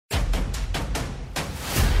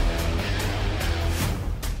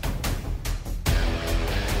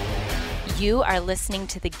You are listening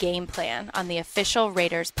to The Game Plan on the official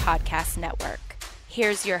Raiders Podcast Network.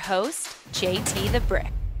 Here's your host, JT the Brick.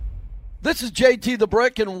 This is JT the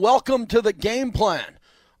Brick, and welcome to The Game Plan,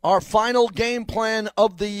 our final game plan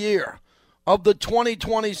of the year, of the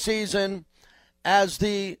 2020 season, as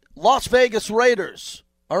the Las Vegas Raiders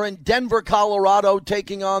are in Denver, Colorado,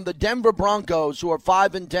 taking on the Denver Broncos, who are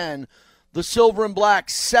 5-10, the Silver and Black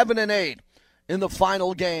 7-8 in the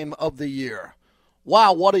final game of the year.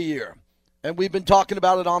 Wow, what a year. And we've been talking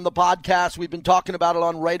about it on the podcast. We've been talking about it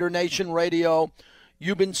on Raider Nation Radio.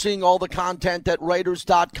 You've been seeing all the content at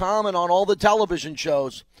Raiders.com and on all the television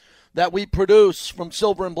shows that we produce from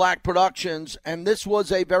Silver and Black Productions. And this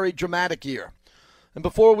was a very dramatic year. And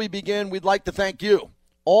before we begin, we'd like to thank you,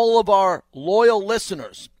 all of our loyal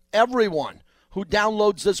listeners, everyone who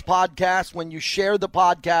downloads this podcast, when you share the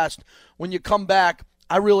podcast, when you come back.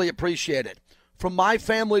 I really appreciate it. From my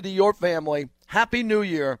family to your family, Happy New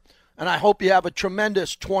Year. And I hope you have a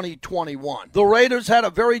tremendous 2021. The Raiders had a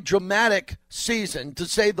very dramatic season, to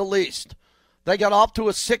say the least. They got off to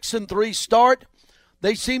a 6-3 start.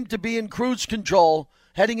 They seemed to be in cruise control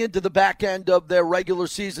heading into the back end of their regular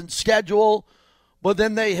season schedule, but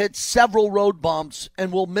then they hit several road bumps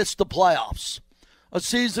and will miss the playoffs. A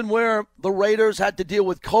season where the Raiders had to deal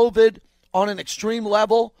with COVID on an extreme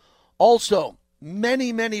level. Also,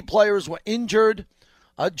 many players were injured.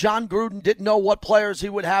 John Gruden didn't know what players he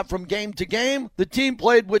would have from game to game. The team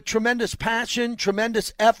played with tremendous passion,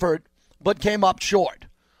 tremendous effort, but came up short.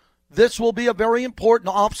 This will be a very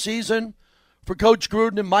important offseason for Coach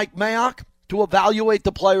Gruden and Mike Mayock to evaluate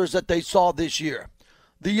the players that they saw this year.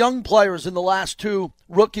 The young players in the last two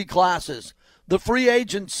rookie classes, the free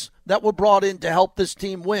agents that were brought in to help this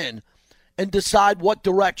team win, and decide what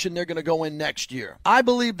direction they're going to go in next year. I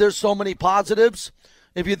believe there's so many positives.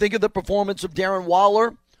 If you think of the performance of Darren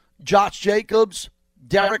Waller, Josh Jacobs,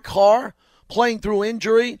 Derek Carr, playing through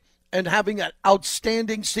injury and having an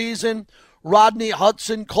outstanding season, Rodney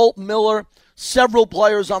Hudson, Colton Miller, several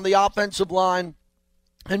players on the offensive line,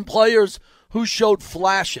 and players who showed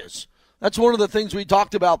flashes. That's one of the things we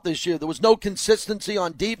talked about this year. There was no consistency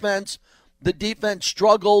on defense. The defense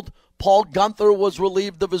struggled. Paul Gunther was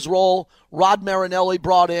relieved of his role. Rod Marinelli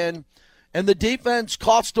brought in. And the defense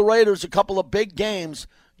cost the Raiders a couple of big games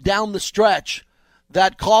down the stretch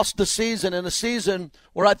that cost the season, in a season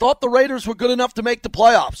where I thought the Raiders were good enough to make the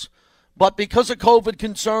playoffs. But because of COVID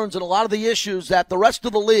concerns and a lot of the issues that the rest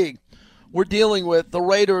of the league were dealing with, the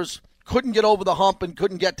Raiders couldn't get over the hump and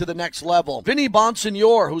couldn't get to the next level. Vinny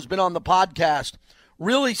Bonsignore, who's been on the podcast,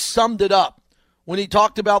 really summed it up when he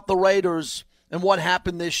talked about the Raiders and what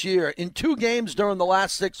happened this year. In 2 games during the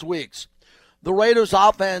last 6 weeks, the Raiders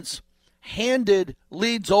offense handed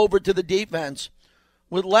leads over to the defense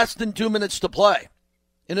with less than 2 minutes to play.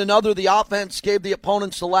 In another, the offense gave the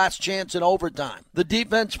opponents the last chance in overtime. The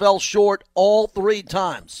defense fell short all 3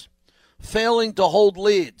 times, failing to hold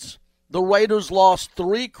leads. The Raiders lost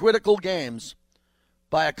 3 critical games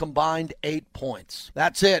by a combined 8 points.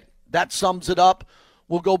 That's it. That sums it up.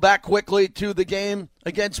 We'll go back quickly to the game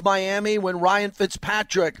against Miami when Ryan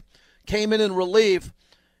Fitzpatrick came in relief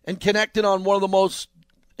and connected on one of the most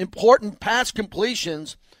important pass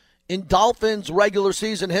completions in Dolphins regular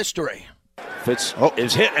season history. Fitz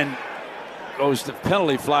is hit and goes. The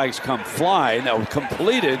penalty flags come flying. That was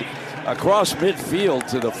completed across midfield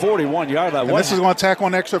to the 41-yard line. And this is going to tack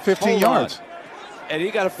on an extra 15 yards. And he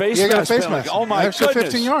got a face mask. Oh, my extra goodness.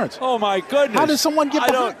 15 yards. Oh, my goodness. How did someone get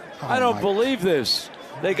behind? I don't believe this.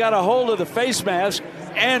 They got a hold of the face mask,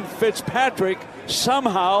 and Fitzpatrick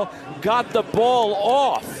somehow got the ball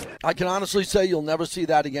off. I can honestly say you'll never see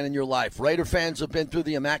that again in your life. Raider fans have been through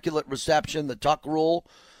the Immaculate Reception, the Tuck Rule.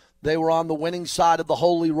 They were on the winning side of the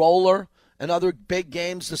Holy Roller and other big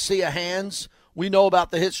games, the Sea of Hands. We know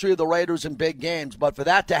about the history of the Raiders in big games, but for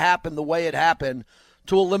that to happen the way it happened,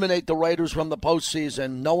 to eliminate the Raiders from the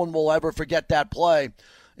postseason, no one will ever forget that play,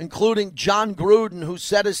 including John Gruden, who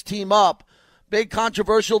set his team up. Big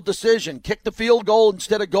controversial decision. Kick the field goal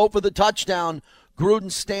instead of go for the touchdown. Gruden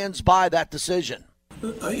stands by that decision.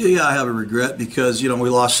 Yeah, I have a regret because, we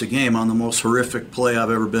lost the game on the most horrific play I've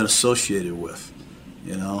ever been associated with,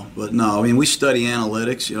 But no, we study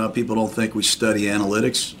analytics. People don't think we study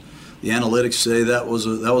analytics. The analytics say that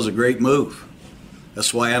was a great move.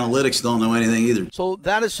 That's why analytics don't know anything either. So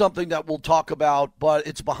that is something that we'll talk about, but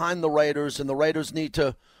it's behind the Raiders, and the Raiders need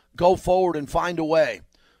to go forward and find a way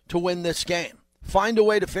to win this game. Find a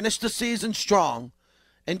way to finish the season strong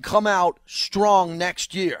and come out strong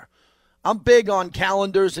next year. I'm big on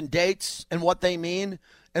calendars and dates and what they mean,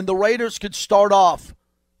 and the Raiders could start off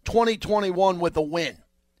 2021 with a win.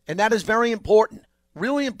 And that is very important,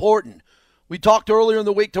 really important. We talked earlier in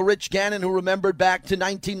the week to Rich Gannon, who remembered back to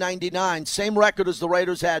 1999, same record as the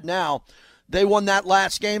Raiders had now. They won that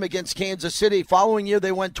last game against Kansas City. Following year,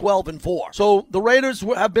 they went 12-4. So the Raiders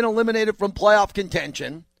have been eliminated from playoff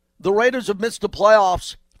contention. The Raiders have missed the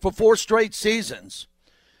playoffs for 4 straight seasons.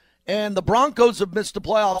 And the Broncos have missed the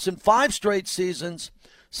playoffs in 5 straight seasons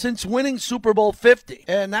since winning Super Bowl 50.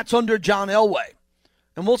 And that's under John Elway.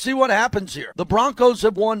 And we'll see what happens here. The Broncos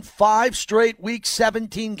have won 5 straight Week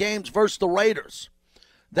 17 games versus the Raiders.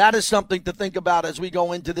 That is something to think about as we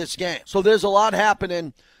go into this game. So there's a lot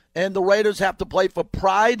happening, and the Raiders have to play for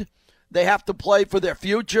pride. They have to play for their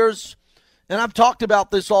futures. And I've talked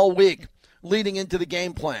about this all week leading into the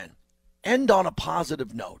game plan. End on a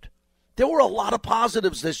positive note. There were a lot of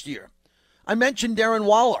positives this year. I mentioned Darren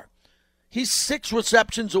Waller. He's 6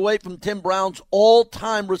 receptions away from Tim Brown's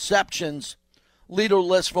all-time receptions leader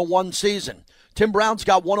list for one season. Tim Brown's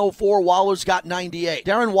got 104, Waller's got 98.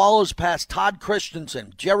 Darren Waller's passed Todd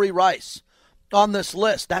Christensen, Jerry Rice on this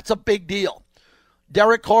list. That's a big deal.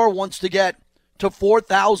 Derek Carr wants to get to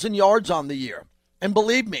 4,000 yards on the year. And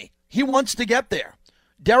believe me, he wants to get there.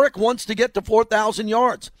 Derek wants to get to 4,000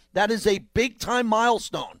 yards. That is a big-time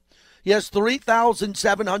milestone. He has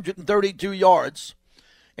 3,732 yards,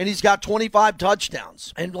 and he's got 25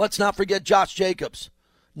 touchdowns. And let's not forget Josh Jacobs.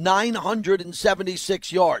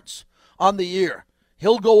 976 yards on the year.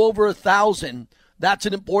 He'll go over 1,000. That's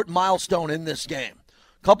an important milestone in this game.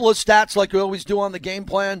 Couple of stats like we always do on the game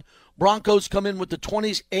plan. Broncos come in with the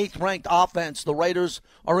 28th ranked offense. The Raiders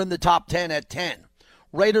are in the top 10 at 10.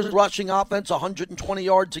 Raiders rushing offense, 120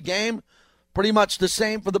 yards a game. Pretty much the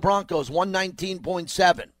same for the Broncos,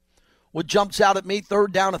 119.7. What jumps out at me,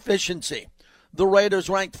 third down efficiency. The Raiders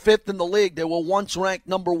ranked 5th in the league. They were once ranked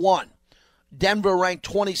number 1. Denver ranked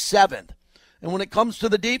 27th. And when it comes to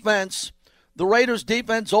the defense, the Raiders'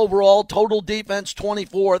 defense overall, total defense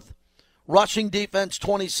 24th, rushing defense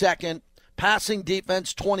 22nd, passing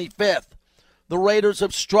defense 25th. The Raiders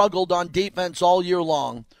have struggled on defense all year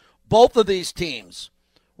long. Both of these teams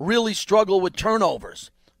really struggle with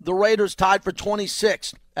turnovers. The Raiders tied for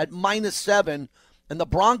 26th at -7, and the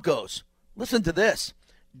Broncos, listen to this,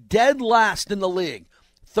 dead last in the league,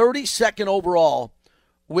 32nd overall,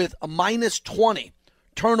 with a -20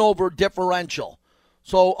 turnover differential.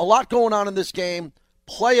 So a lot going on in this game.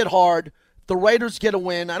 Play it hard. The Raiders get a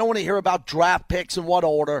win. I don't want to hear about draft picks in what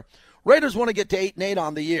order. Raiders want to get to 8-8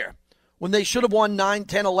 on the year when they should have won 9,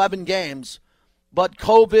 10, 11 games. But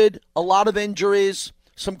COVID, a lot of injuries,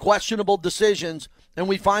 some questionable decisions, and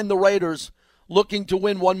we find the Raiders looking to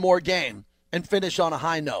win one more game and finish on a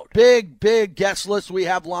high note. Big guest list we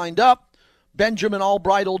have lined up. Benjamin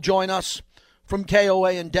Allbright will join us from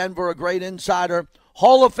KOA in Denver, a great insider.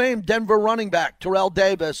 Hall of Fame Denver running back Terrell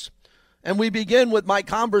Davis. And we begin with my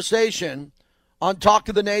conversation on Talk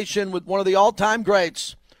of the Nation with one of the all-time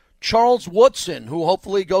greats, Charles Woodson, who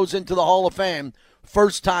hopefully goes into the Hall of Fame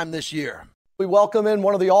first time this year. We welcome in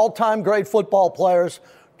one of the all-time great football players,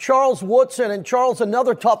 Charles Woodson. And Charles,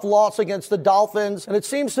 another tough loss against the Dolphins. And it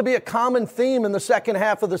seems to be a common theme in the second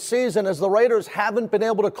half of the season as the Raiders haven't been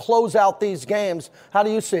able to close out these games. How do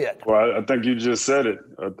you see it? Well, I think you just said it.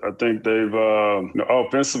 I think they've,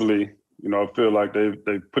 offensively, I feel like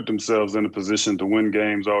they've put themselves in a position to win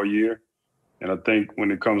games all year. And I think when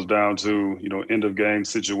it comes down to, end of game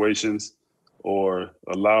situations or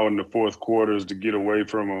allowing the fourth quarters to get away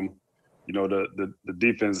from them, the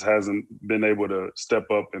defense hasn't been able to step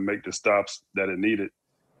up and make the stops that it needed.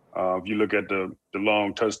 If you look at the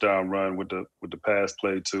long touchdown run with the pass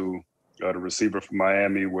play to the receiver from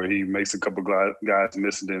Miami, where he makes a couple guys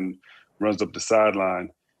miss and then runs up the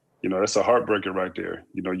sideline, that's a heartbreaker right there.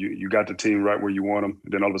 You got the team right where you want them,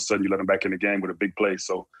 and then all of a sudden you let them back in the game with a big play.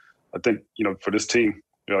 So I think, for this team,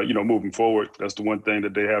 moving forward, that's the one thing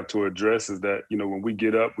that they have to address is that, when we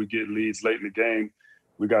get up, we get leads late in the game,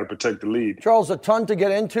 we got to protect the lead. Charles, a ton to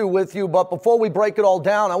get into with you, but before we break it all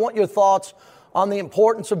down, I want your thoughts on the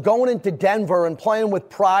importance of going into Denver and playing with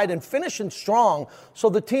pride and finishing strong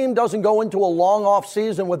so the team doesn't go into a long off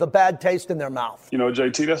season with a bad taste in their mouth.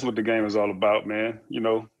 JT, that's what the game is all about, man.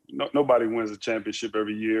 Nobody wins a championship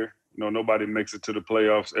every year. Nobody makes it to the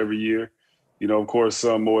playoffs every year. Of course,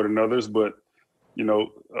 some more than others, but,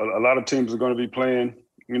 a lot of teams are going to be playing,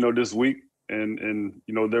 this week. And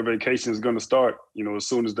their vacation is going to start, as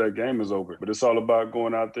soon as that game is over. But it's all about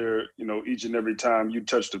going out there, each and every time you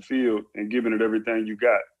touch the field and giving it everything you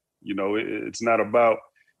got. It's not about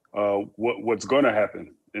what's going to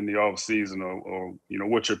happen in the off season or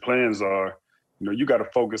what your plans are. You got to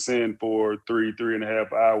focus in for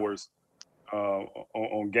 3.5 hours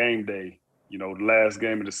on game day, the last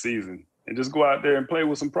game of the season, and just go out there and play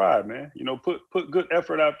with some pride, man. Put good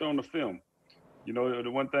effort out there on the film. You know,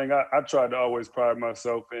 the one thing I tried to always pride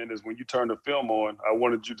myself in is when you turn the film on, I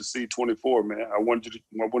wanted you to see 24, man. I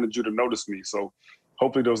wanted you to notice me. So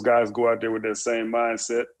hopefully those guys go out there with that same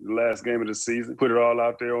mindset. The last game of the season, put it all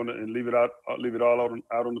out there and leave it all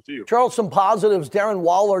out on the field. Charles, some positives. Darren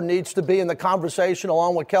Waller needs to be in the conversation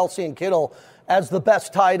along with Kelsey and Kittle as the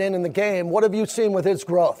best tight end in the game. What have you seen with his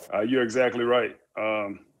growth? You're exactly right.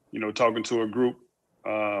 You know, talking to a group,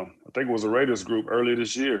 I think it was a Raiders group earlier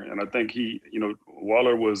this year. And I think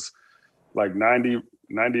Waller was like 90th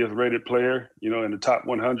rated player, you know, in the top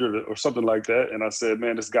 100 or something like that. And I said,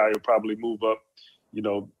 man, this guy will probably move up,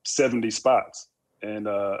 70 spots. And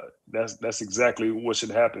that's exactly what should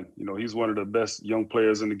happen. You know, he's one of the best young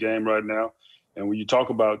players in the game right now. And when you talk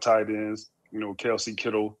about tight ends, Kelsey,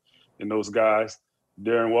 Kittle, and those guys,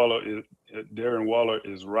 Darren Waller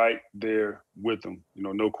is right there with them.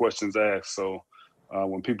 No questions asked. So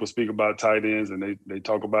when people speak about tight ends and they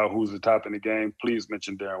talk about who's the top in the game, please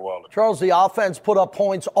mention Darren Waller. Charles, the offense put up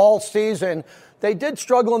points all season. They did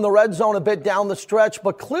struggle in the red zone a bit down the stretch,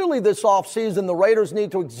 but clearly this offseason the Raiders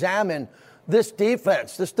need to examine this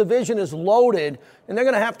defense. This division is loaded, and they're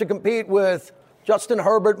going to have to compete with Justin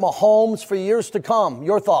Herbert, Mahomes for years to come.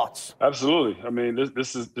 Your thoughts? Absolutely. I mean,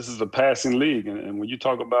 this is a passing league, and when you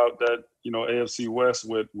talk about that, AFC West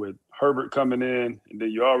with Herbert coming in, and then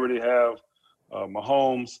you already have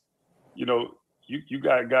Mahomes, you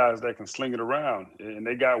got guys that can sling it around, and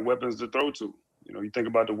they got weapons to throw to. You think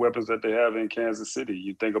about the weapons that they have in Kansas City.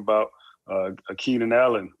 You think about a Keenan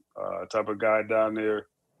Allen type of guy down there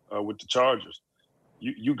with the Chargers.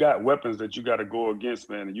 You got weapons that you got to go against,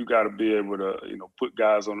 man, and you got to be able to, put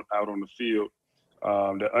guys out on the field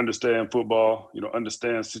that understand football,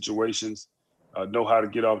 understand situations, know how to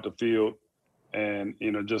get off the field, and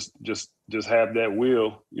just have that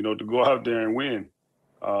will, to go out there and win.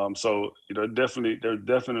 So they're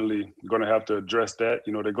definitely going to have to address that.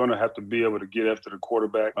 They're going to have to be able to get after the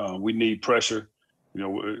quarterback. We need pressure.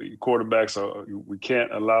 Quarterbacks we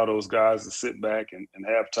can't allow those guys to sit back and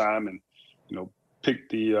have time and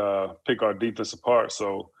pick our defense apart.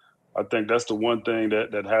 So I think that's the one thing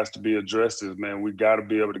that has to be addressed is, man, we got to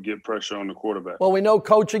be able to get pressure on the quarterback. Well, we know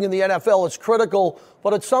coaching in the NFL is critical,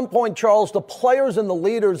 but at some point, Charles, the players and the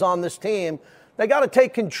leaders on this team, they got to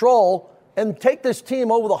take control and take this team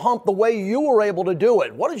over the hump the way you were able to do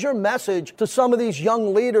it. What is your message to some of these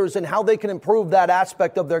young leaders and how they can improve that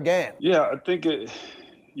aspect of their game? Yeah, I think it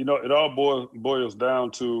all boils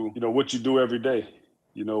down to, what you do every day.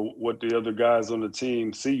 What the other guys on the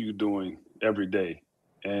team see you doing every day,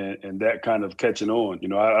 and that kind of catching on.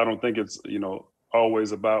 I don't think it's,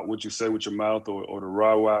 always about what you say with your mouth or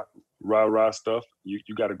the rah-rah stuff. You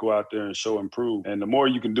got to go out there and show and prove. And the more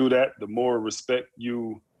you can do that, the more respect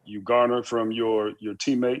you garner from your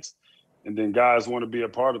teammates, and then guys want to be a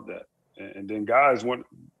part of that. And then guys want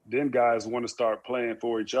to start playing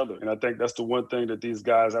for each other. And I think that's the one thing that these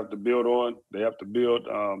guys have to build on. They have to build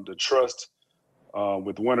the trust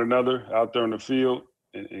with one another out there on the field,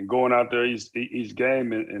 and going out there each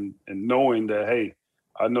game and knowing that, hey,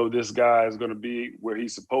 I know this guy is going to be where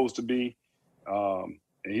he's supposed to be, and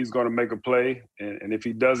he's going to make a play. And if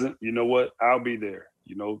he doesn't, you know what? I'll be there.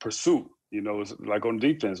 Pursuit. It's like on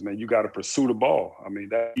defense, man, you got to pursue the ball. I mean,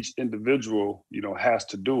 that each individual, has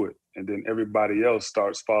to do it. And then everybody else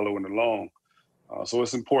starts following along. So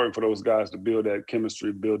it's important for those guys to build that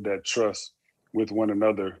chemistry, build that trust with one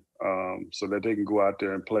another, so that they can go out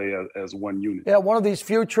there and play as one unit. Yeah, one of these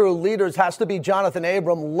future leaders has to be Johnathan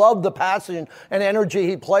Abram. Love the passion and energy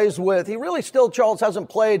he plays with. He really still, Charles, hasn't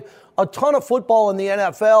played a ton of football in the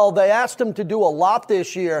NFL. They asked him to do a lot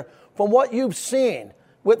this year. From what you've seen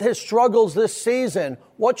with his struggles this season,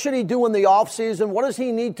 what should he do in the offseason? What does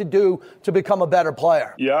he need to do to become a better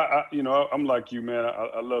player? Yeah, I'm like you, man.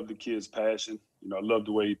 I love the kid's passion. I love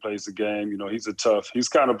the way he plays the game. He's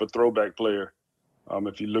kind of a throwback player.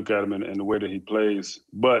 If you look at him in the way that he plays,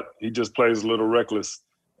 but he just plays a little reckless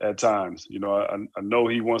at times. I know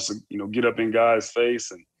he wants to, get up in guys'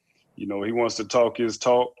 face and, he wants to talk his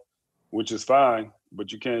talk, which is fine,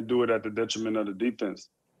 but you can't do it at the detriment of the defense.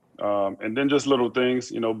 And then just little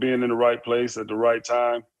things, being in the right place at the right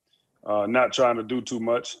time, not trying to do too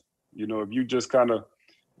much. If you just kind of,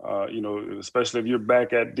 especially if you're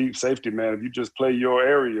back at deep safety, man, if you just play your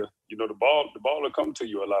area, the ball will come to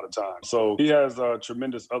you a lot of times. So he has a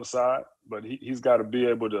tremendous upside, but he's got to be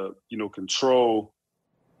able to, control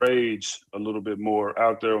rage a little bit more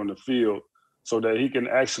out there on the field so that he can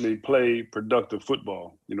actually play productive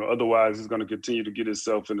football. Otherwise he's going to continue to get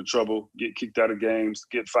himself into trouble, get kicked out of games,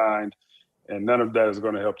 get fined, and none of that is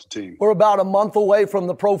going to help the team. We're about a month away from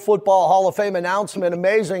the Pro Football Hall of Fame announcement.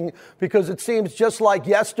 Amazing, because it seems just like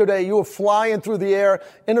yesterday you were flying through the air,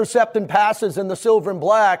 intercepting passes in the silver and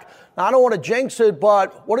black. Now, I don't want to jinx it,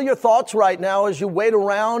 but what are your thoughts right now as you wait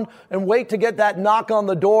around and wait to get that knock on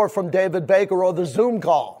the door from David Baker or the Zoom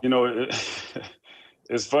call? You know,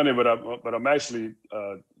 it's funny, but I'm actually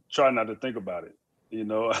trying not to think about it. You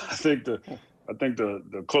know, I think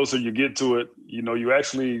the closer you get to it, you know, you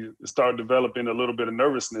actually start developing a little bit of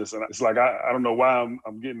nervousness. And it's like, I don't know why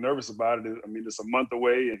I'm getting nervous about it. I mean, it's a month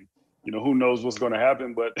away and, you know, who knows what's going to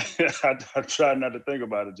happen, but I try not to think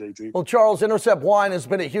about it, JT. Well, Charles, Intercept Wine has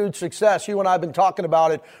been a huge success. You and I have been talking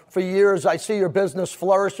about it for years. I see your business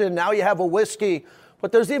flourishing. Now you have a whiskey,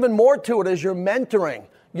 but there's even more to it as you're mentoring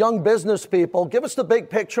young business people. Give us the big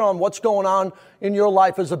picture on what's going on in your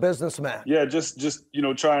life as a businessman. Yeah, just you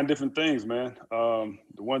know, trying different things, man. The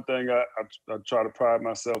one thing I try to pride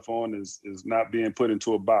myself on is not being put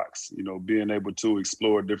into a box. You know, being able to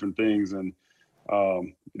explore different things, and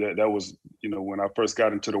that was, you know, when I first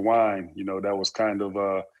got into the wine, you know, that was kind of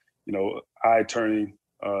you know, eye turning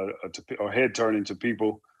or head turning to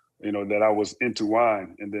people, you know, that I was into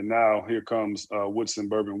wine, and then now here comes Woodson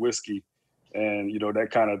bourbon whiskey. And, you know,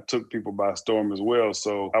 that kind of took people by storm as well.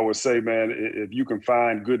 So I would say, man, if you can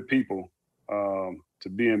find good people to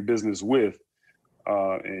be in business with,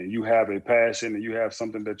 and you have a passion and you have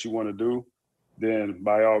something that you want to do, then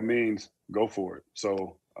by all means, go for it.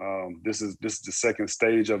 So this is the second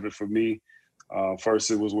stage of it for me.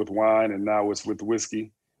 First it was with wine, and now it's with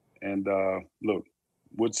whiskey. And look,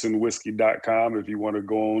 woodsonwhiskey.com, if you want to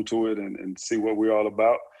go on to it and see what we're all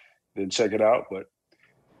about, then check it out. But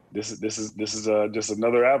This is just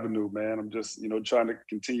another avenue, man. I'm just, you know, trying to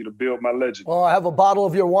continue to build my legend. Well, I have a bottle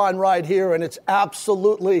of your wine right here, and it's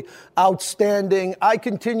absolutely outstanding. I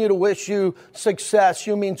continue to wish you success.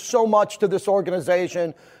 You mean so much to this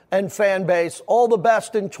organization and fan base. All the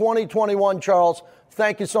best in 2021, Charles.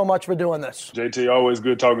 Thank you so much for doing this. JT, always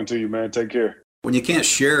good talking to you, man. Take care. When you can't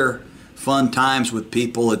share fun times with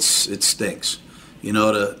people, it stinks. You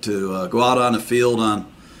know, to go out on the field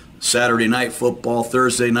on Saturday night football,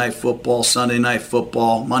 Thursday night football, Sunday night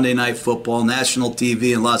football, Monday night football, national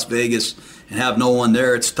TV in Las Vegas, and have no one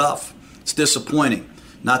there, it's tough. It's disappointing.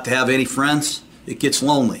 Not to have any friends, it gets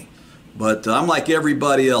lonely. But I'm like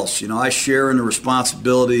everybody else. You know, I share in the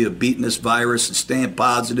responsibility of beating this virus and staying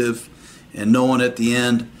positive and knowing at the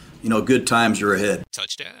end, you know, good times are ahead.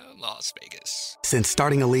 Touchdown, Las Vegas. Since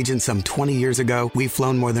starting Allegiant some 20 years ago, we've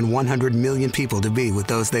flown more than 100 million people to be with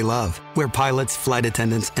those they love. We're pilots, flight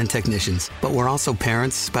attendants, and technicians, but we're also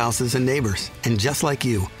parents, spouses, and neighbors. And just like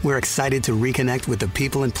you, we're excited to reconnect with the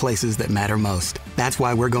people and places that matter most. That's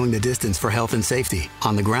why we're going the distance for health and safety,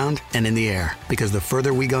 on the ground and in the air. Because the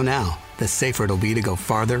further we go now, the safer it'll be to go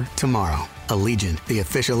farther tomorrow. Allegiant, the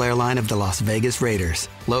official airline of the Las Vegas Raiders.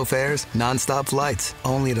 Low fares, nonstop flights,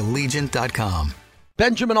 only at Allegiant.com.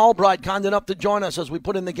 Benjamin Allbright, kind enough to join us as we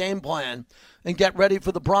put in the game plan and get ready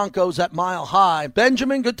for the Broncos at Mile High.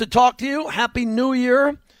 Benjamin, good to talk to you. Happy New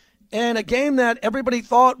Year. And a game that everybody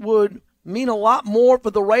thought would mean a lot more for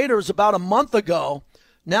the Raiders about a month ago.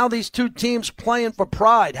 Now these two teams playing for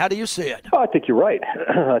pride. How do you see it? Oh, I think you're right.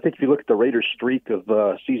 I think if you look at the Raiders' streak of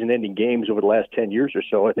season-ending games over the last 10 years or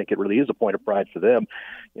so, I think it really is a point of pride for them.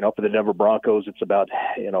 You know, for the Denver Broncos, it's about,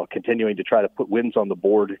 you know, continuing to try to put wins on the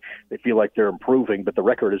board. They feel like they're improving, but the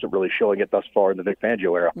record isn't really showing it thus far in the Vic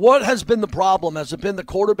Fangio era. What has been the problem? Has it been the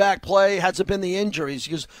quarterback play? Has it been the injuries?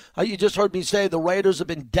 Because you just heard me say the Raiders have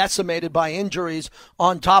been decimated by injuries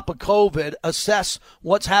on top of COVID. Assess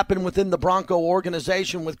what's happened within the Bronco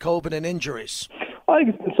organization with COVID and injuries. I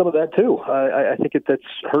think it's been some of that, too. I think that's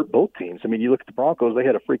hurt both teams. I mean, you look at the Broncos, they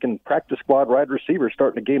had a freaking practice squad wide receiver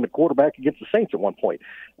starting a game at quarterback against the Saints at one point.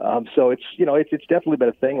 So it's definitely been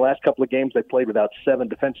a thing. Last couple of games they played without 7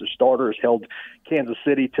 defensive starters, held Kansas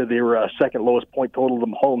City to their second lowest point total of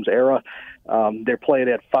the Mahomes era. They're playing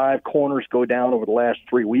at 5 corners go down over the last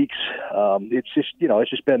 3 weeks. It's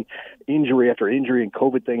just been injury after injury and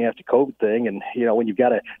COVID thing after COVID thing. And, you know, when you've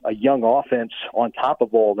got a young offense on top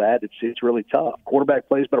of all that, it's really tough. Quarterback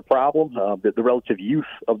play has been a problem. The relative youth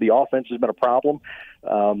of the offense has been a problem.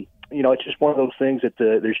 You know, it's just one of those things that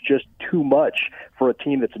there's just too much for a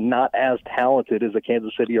team that's not as talented as a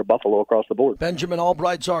Kansas City or Buffalo across the board. Benjamin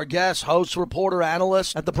Allbright's our guest, host, reporter,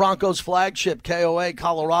 analyst at the Broncos flagship, KOA,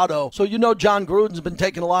 Colorado. So you know John Gruden's been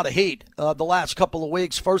taking a lot of heat the last couple of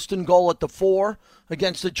weeks. First and goal at the 4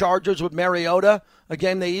 against the Chargers with Mariota, a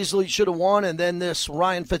game they easily should have won, and then this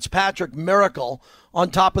Ryan Fitzpatrick miracle on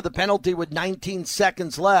top of the penalty with 19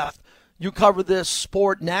 seconds left. You cover this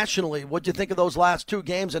sport nationally. What do you think of those last two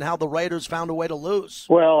games and how the Raiders found a way to lose?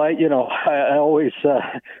 Well, I always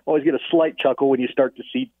get a slight chuckle when you start to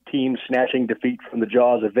see teams snatching defeat from the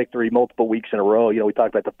jaws of victory multiple weeks in a row. We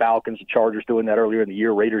talked about the Falcons, the Chargers doing that earlier in the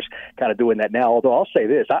year. Raiders kind of doing that now. Although I'll say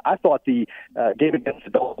this, I thought the game against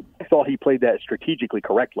the Dolphins, I thought he played that strategically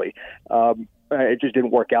correctly. It just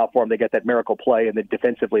didn't work out for them. They got that miracle play, and then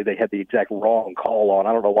defensively they had the exact wrong call on.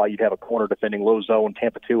 I don't know why you'd have a corner defending low zone,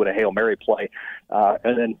 Tampa 2 and a Hail Mary play,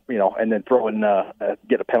 and then throw in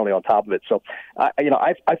get a penalty on top of it. So,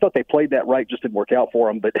 I thought they played that right, just didn't work out for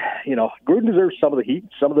them. But Gruden deserves some of the heat.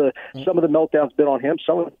 Some of the meltdowns been on him.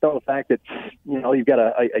 Some of the fact that you've got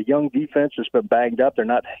a young defense that's been banged up. They're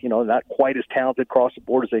not not quite as talented across the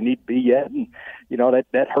board as they need to be yet, and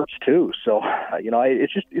that hurts too. So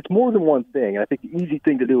it's more than one thing. I think the easy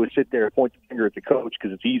thing to do is sit there and point the finger at the coach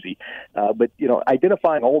because it's easy. But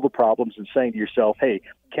identifying all the problems and saying to yourself, hey,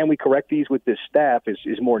 can we correct these with this staff is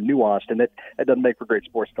more nuanced, and that doesn't make for great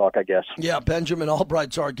sports talk, I guess. Yeah, Benjamin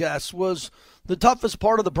Allbright's our guest. Was the toughest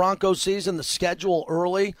part of the Broncos season the schedule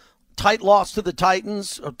early? Tight loss to the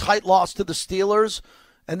Titans, a tight loss to the Steelers,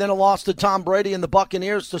 and then a loss to Tom Brady and the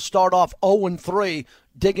Buccaneers to start off 0-3,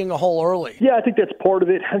 digging a hole early. Yeah, I think that's part of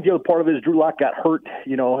it. The other part of it is Drew Lock got hurt,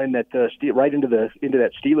 in that right into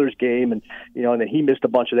that Steelers game, and and then he missed a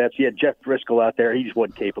bunch of that. So you had Jeff Driscoll out there. He just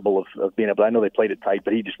wasn't capable of being able. I know they played it tight,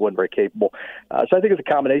 but he just wasn't very capable. So I think it's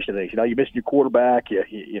a combination of things. You missed your quarterback.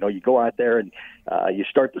 You go out there and you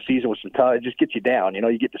start the season with some time. It just gets you down.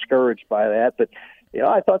 You get discouraged by that, but.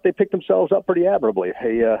 I thought they picked themselves up pretty admirably.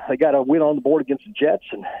 They got a win on the board against the Jets,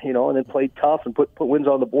 and then played tough and put wins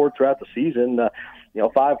on the board throughout the season.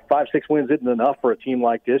 5-6 wins isn't enough for a team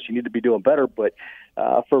like this. You need to be doing better, but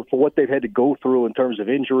for what they've had to go through in terms of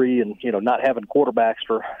injury and not having quarterbacks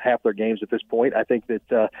for half their games at this point, I think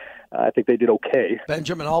they did okay.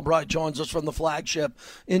 Benjamin Allbright joins us from the flagship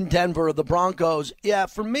in Denver, the Broncos. Yeah,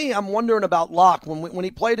 for me, I'm wondering about Locke. When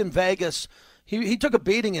he played in Vegas, he took a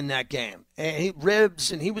beating in that game, and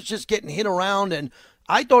he was just getting hit around, and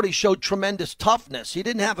I thought he showed tremendous toughness. He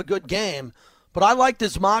didn't have a good game, but I liked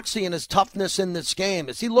his moxie and his toughness in this game.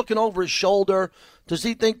 Is he looking over his shoulder? Does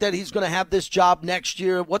he think that he's going to have this job next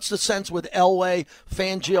year? What's the sense with Elway,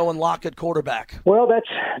 Fangio, and Locke at quarterback? Well,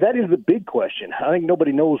 that is the big question. I think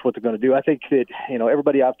nobody knows what they're going to do. I think that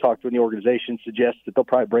everybody I've talked to in the organization suggests that they'll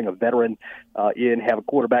probably bring a veteran in, have a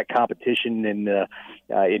quarterback competition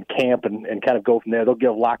in camp, and kind of go from there. They'll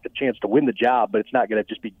give Locke the chance to win the job, but it's not going to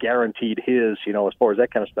just be guaranteed his. As far as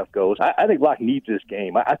that kind of stuff goes, I think Locke needs this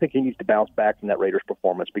game. I think he needs to bounce back from that Raiders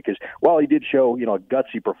performance, because while he did show a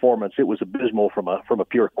gutsy performance, it was abysmal from a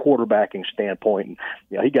pure quarterbacking standpoint.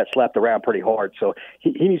 And he got slapped around pretty hard. So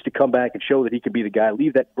he needs to come back and show that he can be the guy,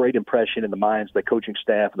 leave that great impression in the minds of the coaching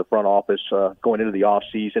staff and the front office going into the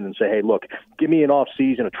offseason, and say, hey, look, give me an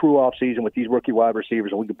offseason, a true offseason with these rookie wide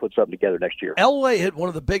receivers, and we can put something together next year. Elway hit one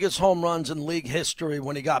of the biggest home runs in league history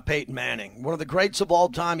when he got Peyton Manning. One of the greats of all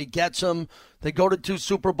time. He gets him. They go to 2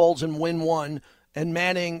 Super Bowls and win 1. And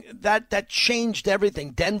Manning, that changed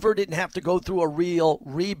everything. Denver didn't have to go through a real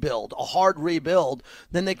rebuild, a hard rebuild.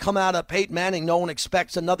 Then they come out of Peyton Manning. No one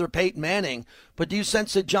expects another Peyton Manning. But do you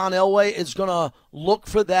sense that John Elway is going to look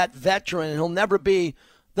for that veteran? There'll never be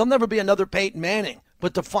another Peyton Manning.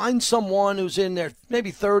 But to find someone who's in there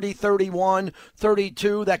maybe 30, 31,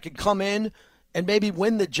 32 that could come in and maybe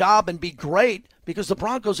win the job and be great, because the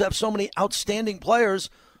Broncos have so many outstanding players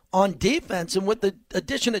on defense. And with the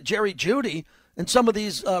addition of Jerry Jeudy and some of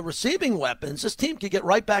these receiving weapons, this team could get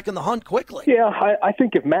right back in the hunt quickly. Yeah, I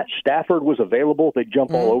think if Matt Stafford was available, they'd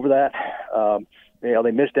jump all over that.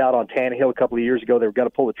 They missed out on Tannehill a couple of years ago. They were going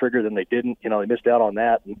to pull the trigger, then they didn't. They missed out on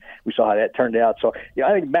that, and we saw how that turned out. So,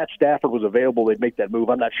 I think if Matt Stafford was available, they'd make that move.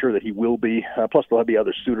 I'm not sure that he will be. Plus, there'll be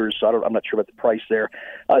other suitors, so I'm not sure about the price there.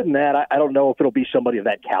 Other than that, I don't know if it'll be somebody of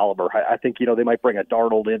that caliber. I think, they might bring a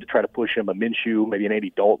Darnold in to try to push him, a Minshew, maybe an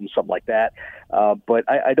Andy Dalton, something like that. But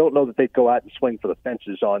I don't know that they'd go out and swing for the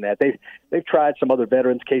fences on that. They've tried some other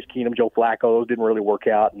veterans, Case Keenum, Joe Flacco. Those didn't really work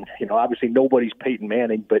out. And, obviously nobody's Peyton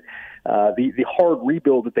Manning, but the hard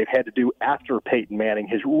rebuild that they've had to do after Peyton Manning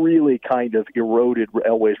has really kind of eroded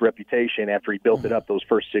Elway's reputation after he built it up those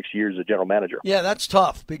first 6 years as general manager. Yeah, that's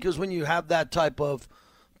tough, because when you have that type of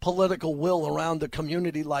political will around the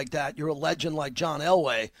community like that, you're a legend like John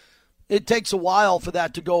Elway. It takes a while for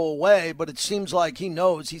that to go away, but it seems like he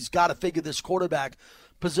knows he's got to figure this quarterback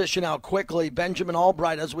position out quickly. Benjamin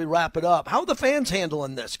Allbright, as we wrap it up, how are the fans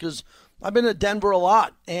handling this? Because I've been to Denver a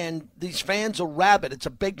lot, and these fans are rabid. It's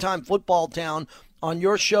a big-time football town. On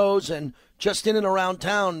your shows and just in and around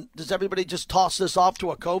town, does everybody just toss this off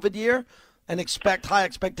to a COVID year? and expect high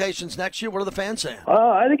expectations next year? What are the fans saying?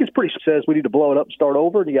 I think it's pretty says we need to blow it up and start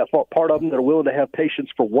over, and you got part of them that are willing to have patience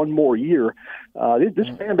for one more year. This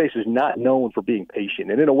fan base is not known for being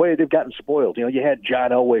patient, and in a way, they've gotten spoiled. You know, you had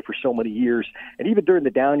John Elway for so many years, and even during the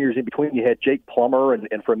down years in between, you had Jake Plummer and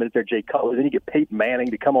for a minute there, Jay Cutler. Then you get Peyton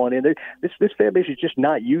Manning to come on in. This fan base is just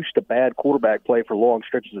not used to bad quarterback play for long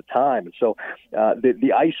stretches of time, and so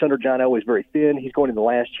the ice under John Elway is very thin. He's going into the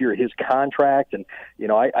last year of his contract, and you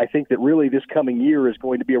know, I think that really this coming year is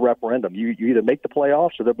going to be a referendum. You either make the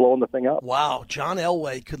playoffs or they're blowing the thing up. Wow, John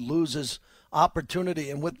Elway could lose his opportunity.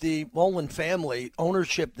 And with the Mullen family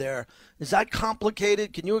ownership there, is that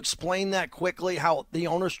complicated? Can you explain that quickly, how the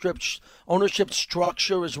ownership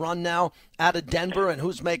structure is run now out of Denver and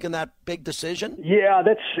who's making that big decision? Yeah,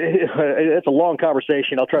 that's a long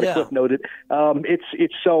conversation. I'll try to cliff note it.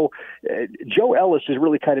 Joe Ellis is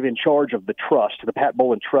really kind of in charge of the trust, the Pat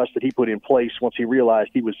Mullen trust that he put in place once he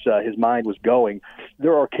realized his mind was going.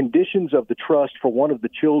 There are conditions of the trust for one of the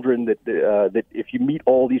children that if you meet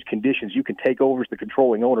all these conditions, you can take over as the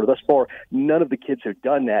controlling owner. Thus far, none of the kids have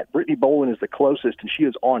done that. Brittany Bolin is the closest, and she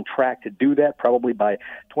is on track to do that probably by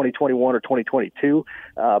 2021 or 2022.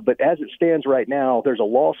 But as it stands right now, there's a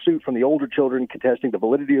lawsuit from the older children contesting the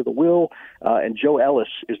validity of the will, and Joe Ellis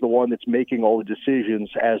is the one that's making all the decisions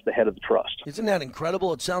as the head of the trust. Isn't that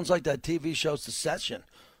incredible? It sounds like that TV show Succession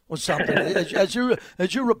or something. as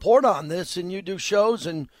you report on this and you do shows,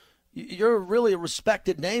 and you're really a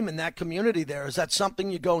respected name in that community there. Is that something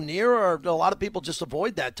you go near, or do a lot of people just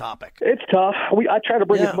avoid that topic? It's tough. I try to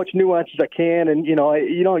bring as much nuance as I can, and you know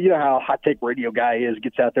how a hot take radio guy is,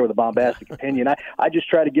 gets out there with a bombastic opinion. I just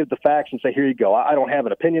try to give the facts and say, here you go. I don't have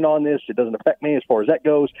an opinion on this. It doesn't affect me as far as that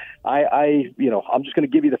goes. I'm just going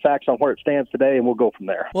to give you the facts on where it stands today, and we'll go from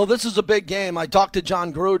there. Well, this is a big game. I talked to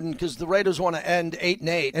John Gruden because the Raiders want to end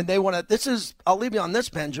 8-8, and they want to. I'll leave you on this,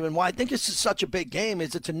 Benjamin. Why I think this is such a big game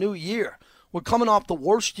is it's a new year. We're coming off the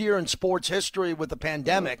worst year in sports history with the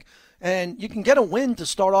pandemic, and you can get a win to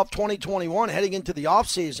start off 2021 heading into the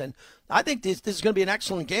offseason. I think this is going to be an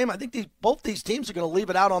excellent game. I think both these teams are going to leave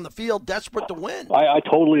it out on the field desperate to win. I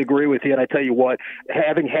totally agree with you, and I tell you what,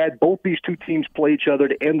 having had both these two teams play each other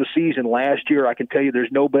to end the season last year, I can tell you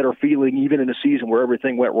there's no better feeling, even in a season where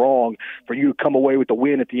everything went wrong, for you to come away with the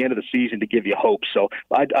win at the end of the season to give you hope. So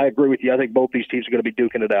I agree with you. I think both these teams are going to be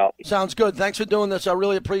duking it out. Sounds good. Thanks for doing this. I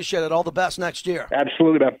really appreciate it. All the best next year.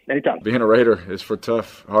 Absolutely, man. Anytime. Being a Raider is for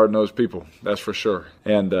tough, hard-nosed people. That's for sure.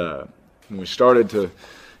 And when we started to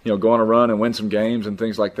go on a run and win some games and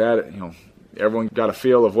things like that, everyone got a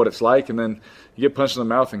feel of what it's like, and then you get punched in the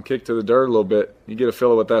mouth and kicked to the dirt a little bit. You get a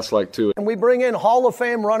feel of what that's like, too. And we bring in Hall of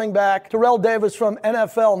Fame running back Terrell Davis from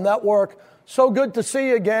NFL Network. So good to see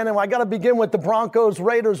you again, and I got to begin with the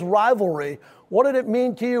Broncos-Raiders rivalry. What did it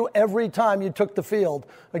mean to you every time you took the field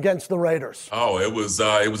against the Raiders? Oh, it was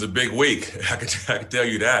a big week. I can tell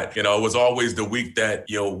you that. It was always the week that,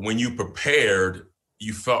 when you prepared,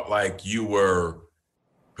 you felt like you were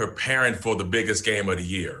preparing for the biggest game of the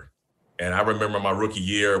year. And I remember my rookie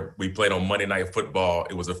year, we played on Monday Night Football.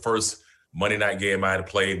 It was the first Monday night game I had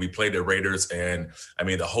played. We played the Raiders, and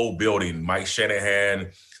the whole building, Mike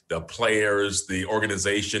Shanahan, the players, the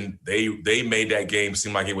organization, they made that game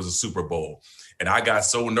seem like it was a Super Bowl. And I got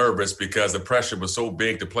so nervous because the pressure was so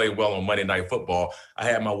big to play well on Monday Night Football. I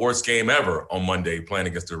had my worst game ever on Monday playing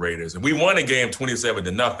against the Raiders. And we won the game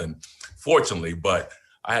 27-0, fortunately, but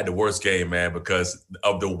I had the worst game, man, because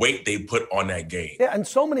of the weight they put on that game. Yeah, and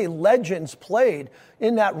so many legends played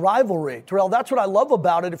in that rivalry. Terrell, that's what I love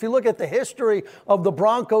about it. If you look at the history of the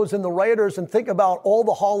Broncos and the Raiders and think about all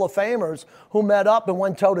the Hall of Famers who met up and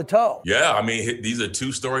went toe-to-toe. Yeah, these are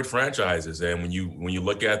two storied franchises. And when you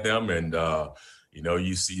look at them and,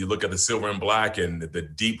 you look at the silver and black and the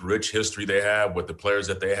deep, rich history they have with the players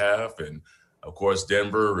that they have. And, of course,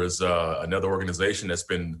 Denver is another organization that's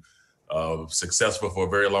been successful for a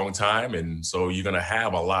very long time, and so you're going to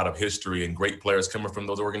have a lot of history and great players coming from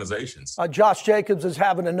those organizations. Josh Jacobs is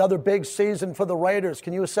having another big season for the Raiders.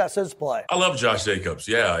 Can you assess his play? I love Josh Jacobs.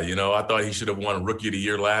 Yeah, I thought he should have won Rookie of the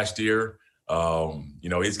Year last year.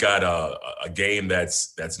 He's got a game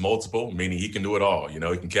that's multiple, meaning he can do it all. He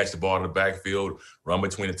can catch the ball in the backfield, run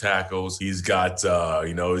between the tackles. He's got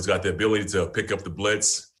the ability to pick up the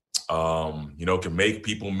blitz. Can make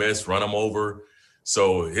people miss, run them over.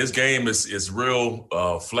 So his game is real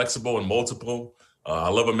flexible and multiple. I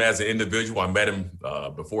love him as an individual. I met him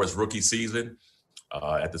before his rookie season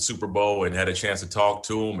at the Super Bowl and had a chance to talk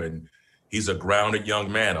to him. And he's a grounded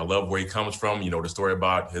young man. I love where he comes from. The story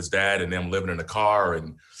about his dad and them living in a car.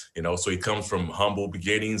 And, so he comes from humble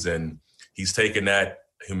beginnings, and he's taken that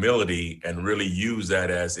humility and really use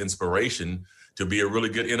that as inspiration to be a really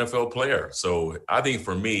good NFL player. So I think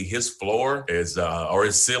for me, his floor is, or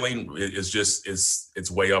his ceiling is just,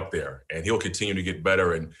 it's way up there, and he'll continue to get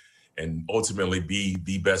better and ultimately be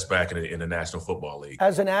the best back in the National Football League.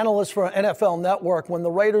 As an analyst for NFL Network, when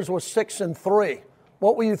the Raiders were 6-3,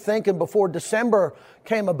 what were you thinking before December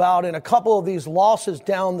came about? And a couple of these losses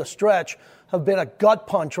down the stretch have been a gut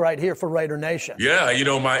punch right here for Raider Nation. Yeah,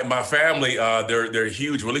 my family, they're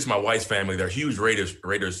huge. Well, at least my wife's family, they're huge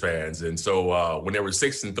Raiders fans. And so when they were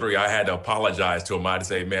 6-3, I had to apologize to them. I had to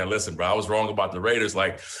say, man, listen, bro, I was wrong about the Raiders.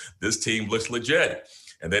 Like, this team looks legit.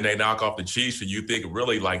 And then they knock off the Chiefs, and you think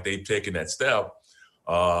really like they've taken that step.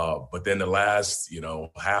 But then the last,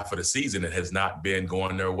 half of the season, it has not been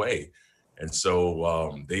going their way. And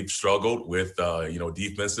so they've struggled with,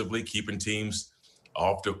 defensively keeping teams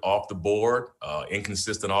off the board,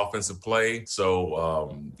 inconsistent offensive play.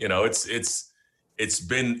 So, it's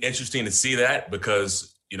been interesting to see that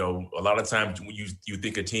because, a lot of times when you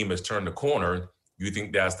think a team has turned the corner, you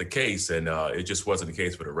think that's the case. And it just wasn't the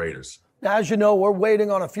case for the Raiders. Now, as you know, we're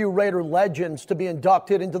waiting on a few Raider legends to be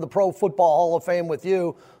inducted into the Pro Football Hall of Fame with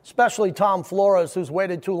you, especially Tom Flores, who's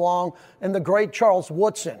waited too long, and the great Charles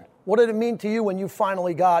Woodson. What did it mean to you when you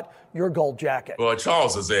finally got your gold jacket? Well,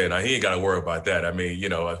 Charles is in. He ain't got to worry about that. I mean,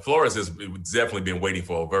 Flores has definitely been waiting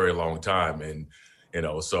for a very long time. And,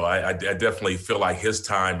 so I definitely feel like his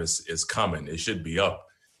time is coming. It should be up.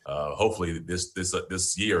 Hopefully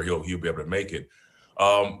this year he'll be able to make it.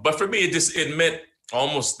 But for me, it meant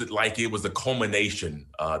almost like it was the culmination,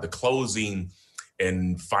 the closing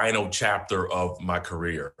and final chapter of my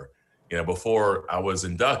career. Before I was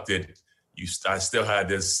inducted, I still had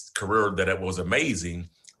this career that it was amazing,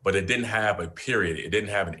 but it didn't have a period. It didn't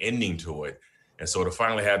have an ending to it. And so to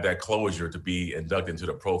finally have that closure, to be inducted into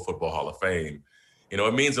the Pro Football Hall of Fame,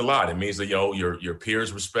 it means a lot. It means that, your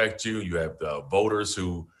peers respect you. You have voters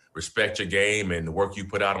who respect your game and the work you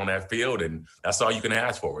put out on that field. And that's all you can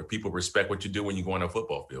ask for. People respect what you do when you go on a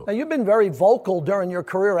football field. Now, you've been very vocal during your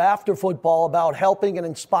career after football about helping and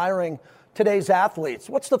inspiring today's athletes.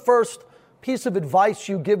 What's the first piece of advice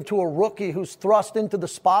you give to a rookie who's thrust into the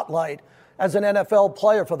spotlight as an NFL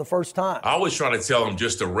player for the first time? I always try to tell them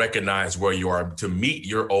just to recognize where you are, to meet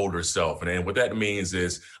your older self. And then what that means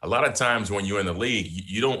is a lot of times when you're in the league,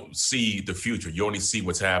 you don't see the future. You only see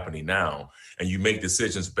what's happening now. And you make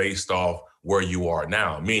decisions based off where you are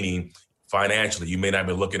now, meaning financially, you may not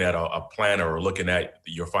be looking at a planner or looking at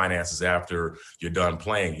your finances after you're done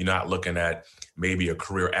playing. You're not looking at maybe a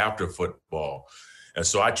career after football. And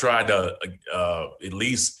so I try to at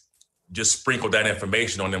least just sprinkle that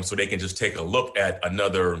information on them so they can just take a look at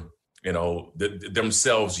another,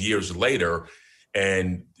 themselves years later,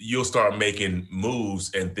 and you'll start making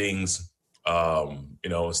moves and things,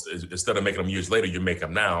 instead of making them years later, you make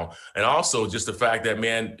them now. And also just the fact that,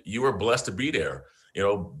 man, you were blessed to be there,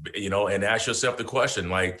 and ask yourself the question,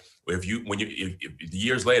 like, if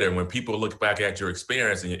years later, when people look back at your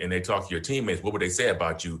experience and they talk to your teammates, what would they say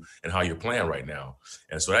about you and how you're playing right now?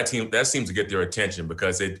 And so that seems to get their attention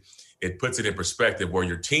because it puts it in perspective where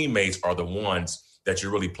your teammates are the ones that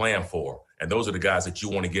you're really playing for. And those are the guys that you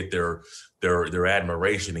want to get their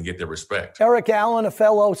admiration and get their respect. Eric Allen, a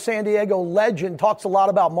fellow San Diego legend, talks a lot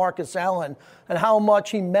about Marcus Allen and how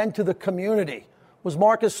much he meant to the community. Was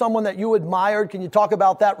Marcus someone that you admired? Can you talk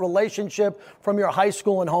about that relationship from your high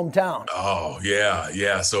school and hometown? Oh,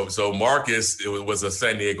 yeah. So Marcus was a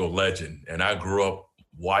San Diego legend, and I grew up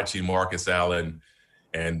watching Marcus Allen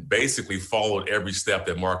and basically followed every step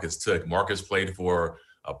that Marcus took. Marcus played for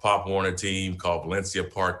a Pop Warner team called Valencia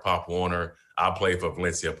Park Pop Warner. I played for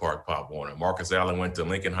Valencia Park Pop Warner. Marcus Allen went to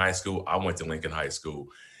Lincoln High School. I went to Lincoln High School.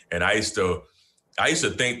 And I used to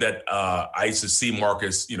think that I used to see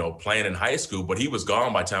Marcus, playing in high school, but he was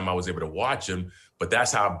gone by the time I was able to watch him. But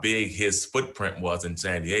that's how big his footprint was in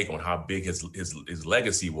San Diego and how big his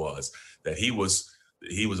legacy was, that he was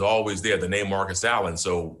always there, the name Marcus Allen.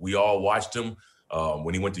 So we all watched him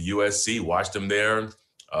when he went to USC, watched him there.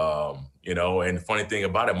 And the funny thing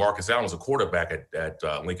about it, Marcus Allen was a quarterback at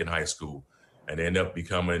Lincoln High School and ended up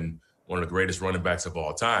becoming one of the greatest running backs of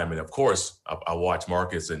all time. And of course, I watched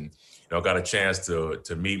Marcus and got a chance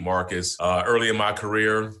to meet Marcus early in my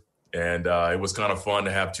career. And it was kind of fun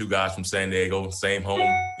to have two guys from San Diego, same home,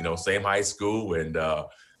 same high school. And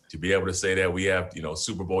to be able to say that we have,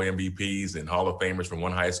 Super Bowl MVPs and Hall of Famers from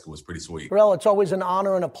one high school is pretty sweet. Terrell, it's always an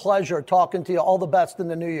honor and a pleasure talking to you. All the best in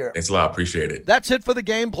the new year. Thanks a lot. Appreciate it. That's it for the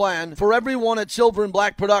game plan. For everyone at Silver and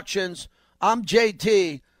Black Productions, I'm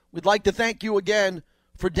JT. We'd like to thank you again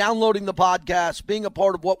for downloading the podcast, being a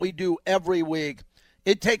part of what we do every week.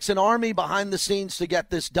 It takes an army behind the scenes to get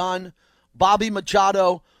this done. Bobby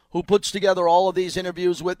Machado, who puts together all of these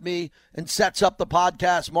interviews with me and sets up the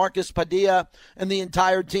podcast, Marcus Padilla, and the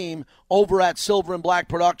entire team over at Silver and Black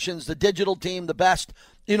Productions, the digital team, the best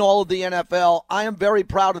in all of the NFL. I am very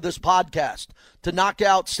proud of this podcast, to knock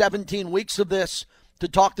out 17 weeks of this, to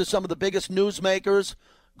talk to some of the biggest newsmakers,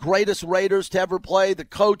 greatest Raiders to ever play, the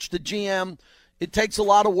coach, the GM. It takes a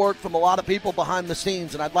lot of work from a lot of people behind the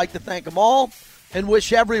scenes, and I'd like to thank them all and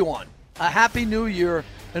wish everyone a happy new year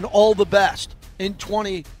and all the best in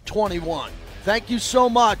 2021. Thank you so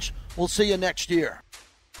much. We'll see you next year.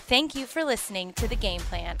 Thank you for listening to The Game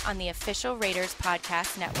Plan on the official Raiders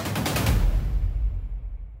Podcast Network.